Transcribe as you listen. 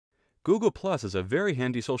Google Plus is a very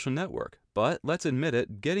handy social network, but let's admit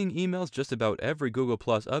it, getting emails just about every Google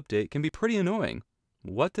Plus update can be pretty annoying.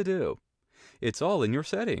 What to do? It's all in your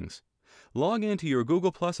settings. Log into your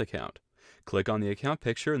Google Plus account. Click on the account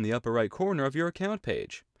picture in the upper right corner of your account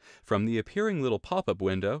page. From the appearing little pop-up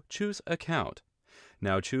window, choose Account.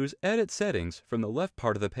 Now choose Edit Settings from the left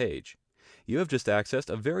part of the page. You have just accessed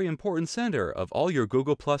a very important center of all your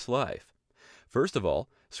Google Plus life. First of all,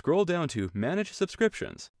 scroll down to Manage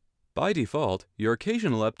Subscriptions. By default, your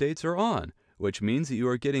occasional updates are on, which means that you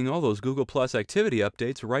are getting all those Google Plus activity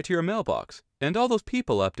updates right to your mailbox, and all those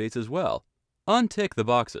people updates as well. Untick the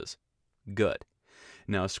boxes. Good.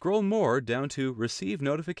 Now scroll more down to Receive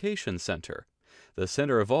Notifications Center, the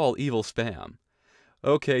center of all evil spam.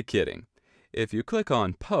 Okay, kidding. If you click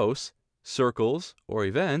on Posts, Circles, or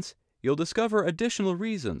Events, you'll discover additional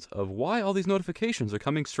reasons of why all these notifications are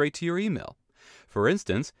coming straight to your email. For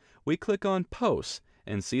instance, we click on Posts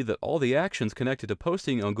and see that all the actions connected to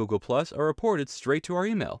posting on Google Plus are reported straight to our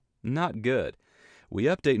email. Not good. We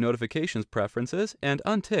update notifications preferences and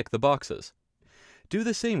untick the boxes. Do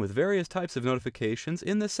the same with various types of notifications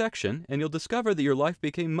in this section and you'll discover that your life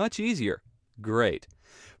became much easier. Great.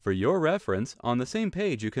 For your reference, on the same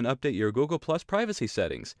page you can update your Google Plus privacy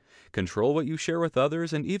settings, control what you share with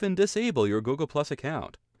others, and even disable your Google Plus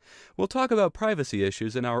account. We'll talk about privacy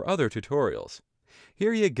issues in our other tutorials.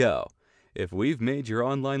 Here you go. If we've made your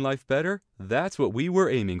online life better, that's what we were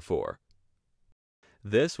aiming for.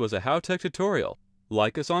 This was a HowTech tutorial.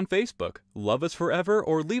 Like us on Facebook, love us forever,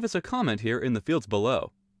 or leave us a comment here in the fields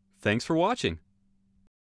below. Thanks for watching.